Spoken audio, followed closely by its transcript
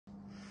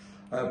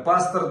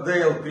Пастор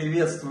Дейл,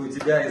 приветствую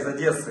тебя из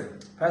Одессы.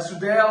 Pastor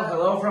Dale,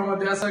 hello from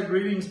Odessa.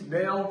 Greetings,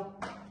 Dale.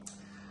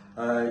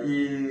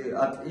 И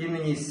от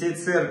имени всей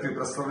церкви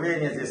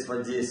прославления здесь в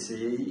Одессе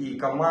и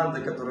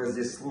команды, которая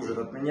здесь служит,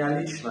 от меня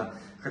лично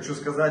хочу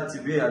сказать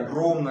тебе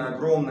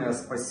огромное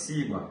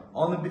спасибо.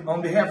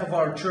 On behalf of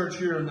our church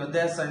here in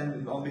Odessa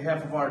and on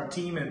behalf of our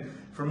team and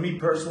for me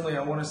personally,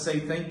 I want to say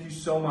thank you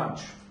so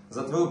much.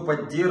 За твою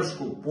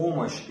поддержку,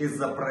 помощь и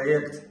за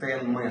проект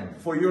 10 Men.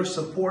 For your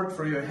support,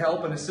 for your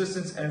help and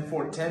assistance and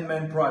for 10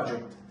 Men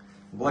Project.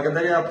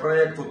 Благодаря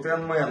проекту 10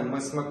 Men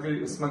мы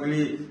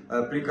смогли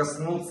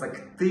прикоснуться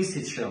к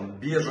тысячам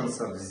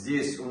беженцев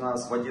здесь у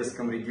нас в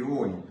Одесском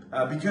регионе.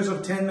 Because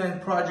of 10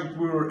 Men Project,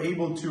 we were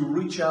able to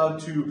reach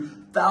out to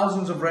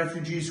thousands of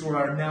refugees who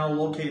are now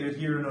located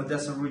here in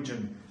Odessa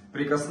region.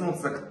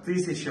 Прикоснуться к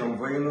тысячам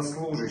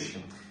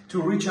военнослужащим.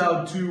 To reach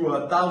out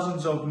to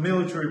thousands of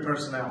military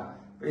personnel.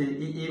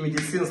 И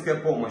медицинская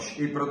помощь,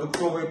 и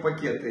продуктовые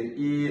пакеты,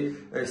 и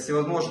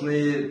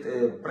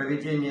всевозможные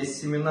проведения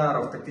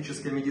семинаров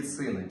тактической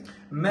медицины.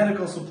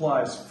 Medical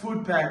supplies,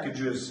 food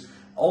packages,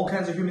 all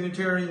kinds of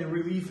humanitarian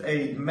relief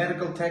aid,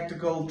 medical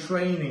tactical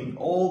training,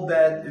 all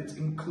that it's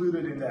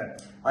included in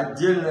that.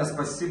 Отдельное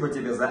спасибо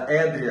тебе за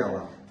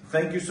Эдриала.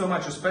 Thank you so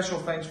much. A special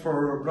thanks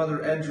for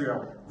brother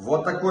Adriel.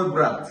 Вот такой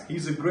брат.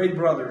 He's a great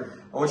brother.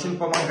 Очень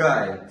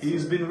помогает.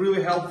 He's been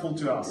really helpful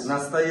to us.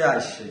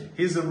 Настоящий.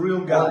 He's a real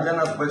Он guy. для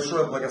нас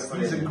большое He's a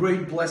благословение.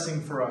 great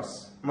blessing for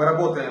us. Мы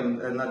работаем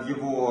над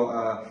его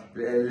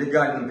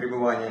легальным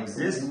пребыванием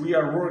здесь. We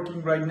are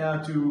working right now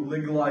to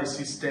legalize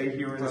his stay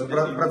here in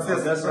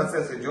Процесс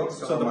Odessa. идет,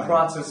 все So the нормально.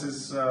 process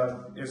is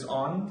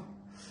on.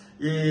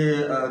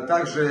 И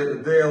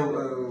также,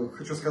 Дейл,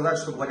 хочу сказать,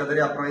 что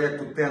благодаря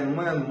проекту 10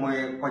 Men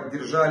мы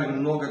поддержали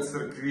много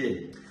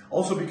церквей.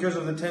 Also, because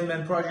of the 10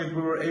 Men Project,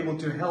 we were able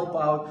to help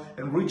out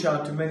and reach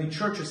out to many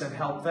churches and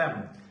help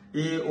them.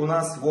 И у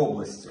нас в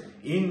области.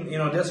 In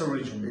Odessa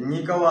region.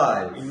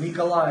 Николаев. In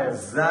Nikolaev.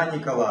 За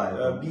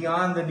Николаев.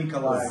 Beyond the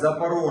Nikolaev.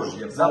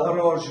 Запорожье.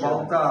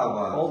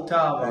 Poltava.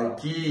 Полтава.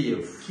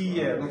 Киев.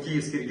 Kiev. Ну,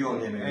 Киевский регион,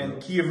 я имею в виду.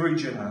 And Kiev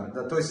region.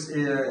 Да, то есть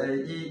и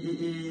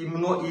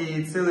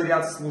целый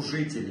ряд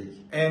служителей.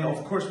 And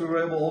of course, we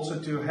were able also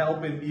to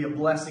help and be a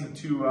blessing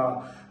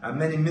to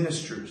many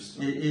ministers.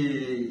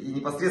 И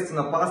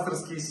непосредственно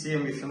пасторские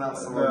семьи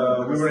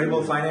финансово. We were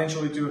able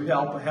financially to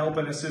help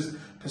and assist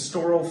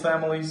pastoral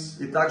families.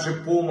 И также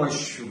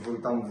помощь в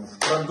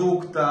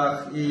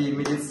продуктах, и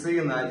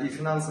медицина, и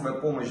финансовая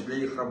помощь для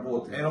их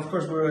работы. And of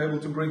course, we were able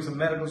to bring some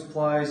medical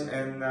supplies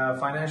and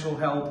financial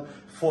help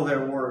for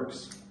their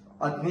works.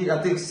 От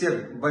их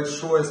всех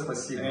большое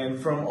спасибо. And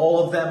from all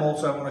of them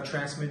also I want to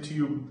transmit to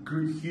you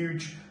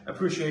huge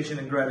appreciation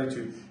and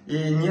gratitude.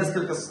 И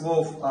несколько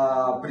слов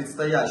о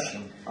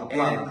предстоящем, о планах.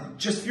 And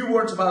just a few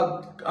words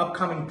about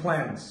upcoming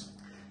plans.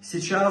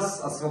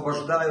 Сейчас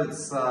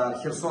освобождаются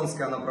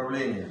Херсонское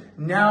направление.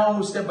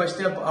 Now, step by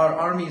step, our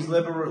army is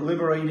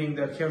liberating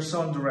the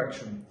Kherson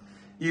direction.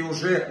 И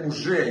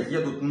уже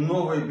едут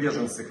новые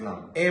беженцы к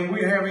нам. And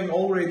we're having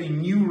already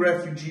new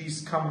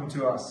refugees coming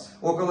to us.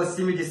 Около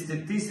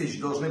 70 тысяч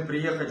должны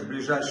приехать в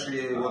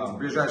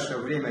ближайшее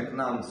время к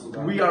нам сюда.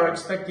 We are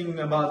expecting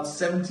about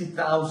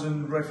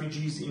 70,000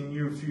 refugees in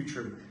near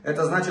future.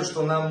 Это значит,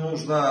 что нам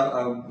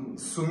нужно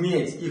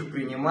суметь их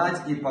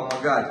принимать и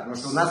помогать, потому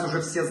что нас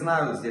уже все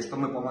знают здесь, что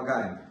мы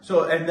помогаем.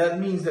 So, and that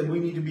means that we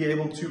need to be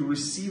able to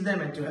receive them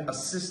and to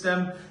assist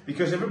them,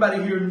 because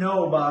everybody here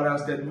know about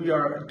us that we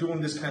are doing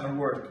this kind of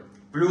work.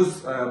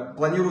 Плюс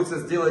планируется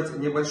сделать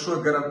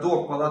небольшой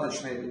городок,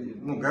 палаточный,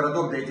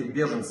 городок для этих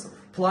беженцев.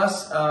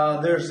 Plus,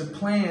 there's a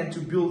plan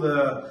to build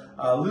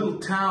a little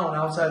town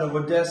outside of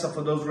Odessa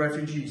for those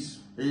refugees.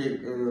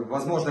 И,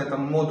 возможно, это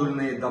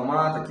модульные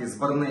дома, такие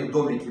сборные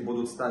домики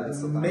будут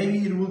ставиться там.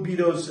 Maybe it will be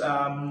those,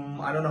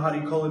 I don't know how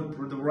to call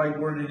it, the right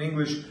word in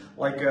English,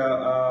 like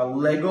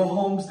Lego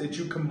homes that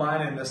you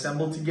combine and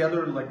assemble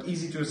together, like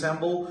easy to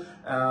assemble,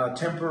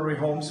 temporary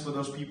homes for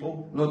those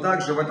people. Но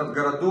также в этот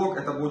городок,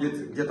 это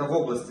будет где-то в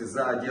области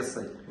за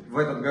Одессой, в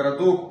этот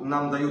городок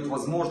нам дают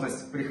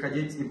возможность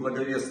приходить и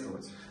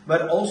благовествовать.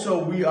 But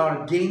also we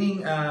are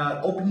gaining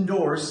open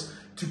doors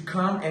to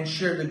come and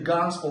share the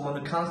gospel on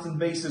a constant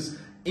basis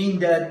in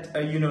that,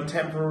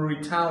 temporary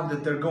town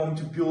that they're going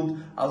to build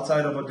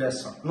outside of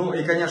Odessa. Ну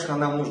и, конечно,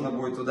 нам нужно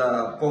будет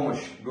туда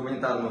помощь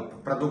гуманитарную,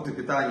 продукты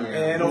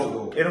питания,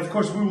 воду. And of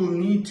course, we will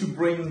need to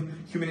bring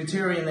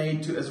humanitarian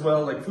aid to, as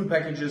well, like food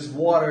packages,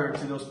 water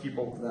to those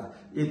people. Да.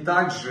 И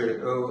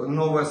также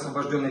новые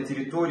освобожденные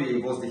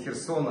территории возле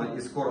Херсона и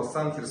скоро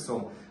сам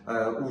Херсон,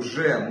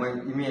 уже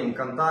мы имеем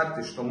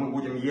контакты, что мы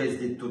будем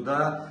ездить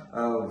туда,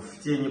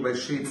 в те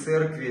небольшие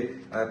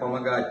церкви,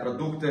 помогать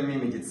продуктами,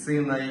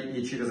 медициной,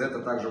 и через это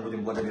также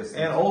будем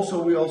благовествовать. And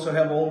also, we also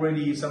have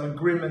already some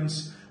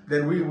agreements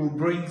that we will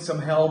bring some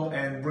help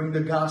and bring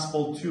the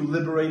gospel to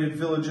liberated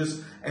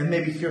villages and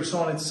maybe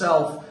Kherson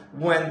itself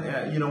when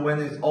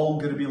when it's all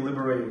going to be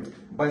liberated.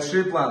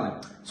 Большие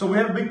планы. So we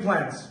have big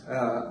plans.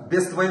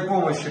 Без твоей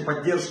помощи,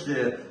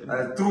 поддержки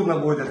трудно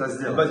будет это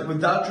сделать. But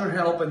without your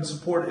help and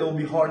support, it will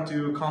be hard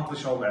to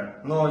accomplish all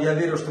that. Но я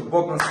верю, что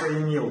Бог нас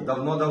соединил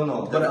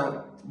давно-давно.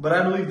 But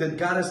I believe that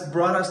God has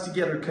brought us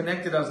together,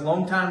 connected us a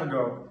long time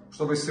ago.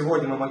 Чтобы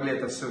сегодня мы могли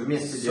это все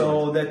вместе делать.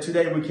 So that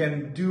today we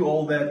can do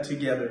all that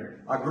together.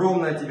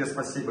 Огромное тебе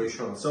спасибо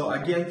еще раз. So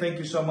again, thank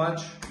you so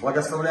much.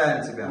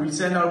 Благословляем тебя. We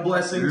send our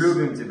blessings.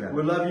 Любим тебя.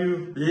 We love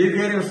you. И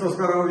верим, что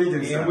скоро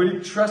увидимся. And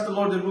we trust the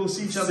Lord that we'll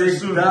see each other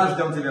soon. Всегда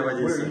ждем тебя в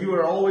Одессе. You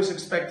are always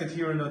expected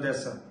here in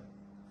Odessa.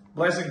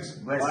 Blessings.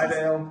 Blessings. Bye,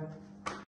 Dale.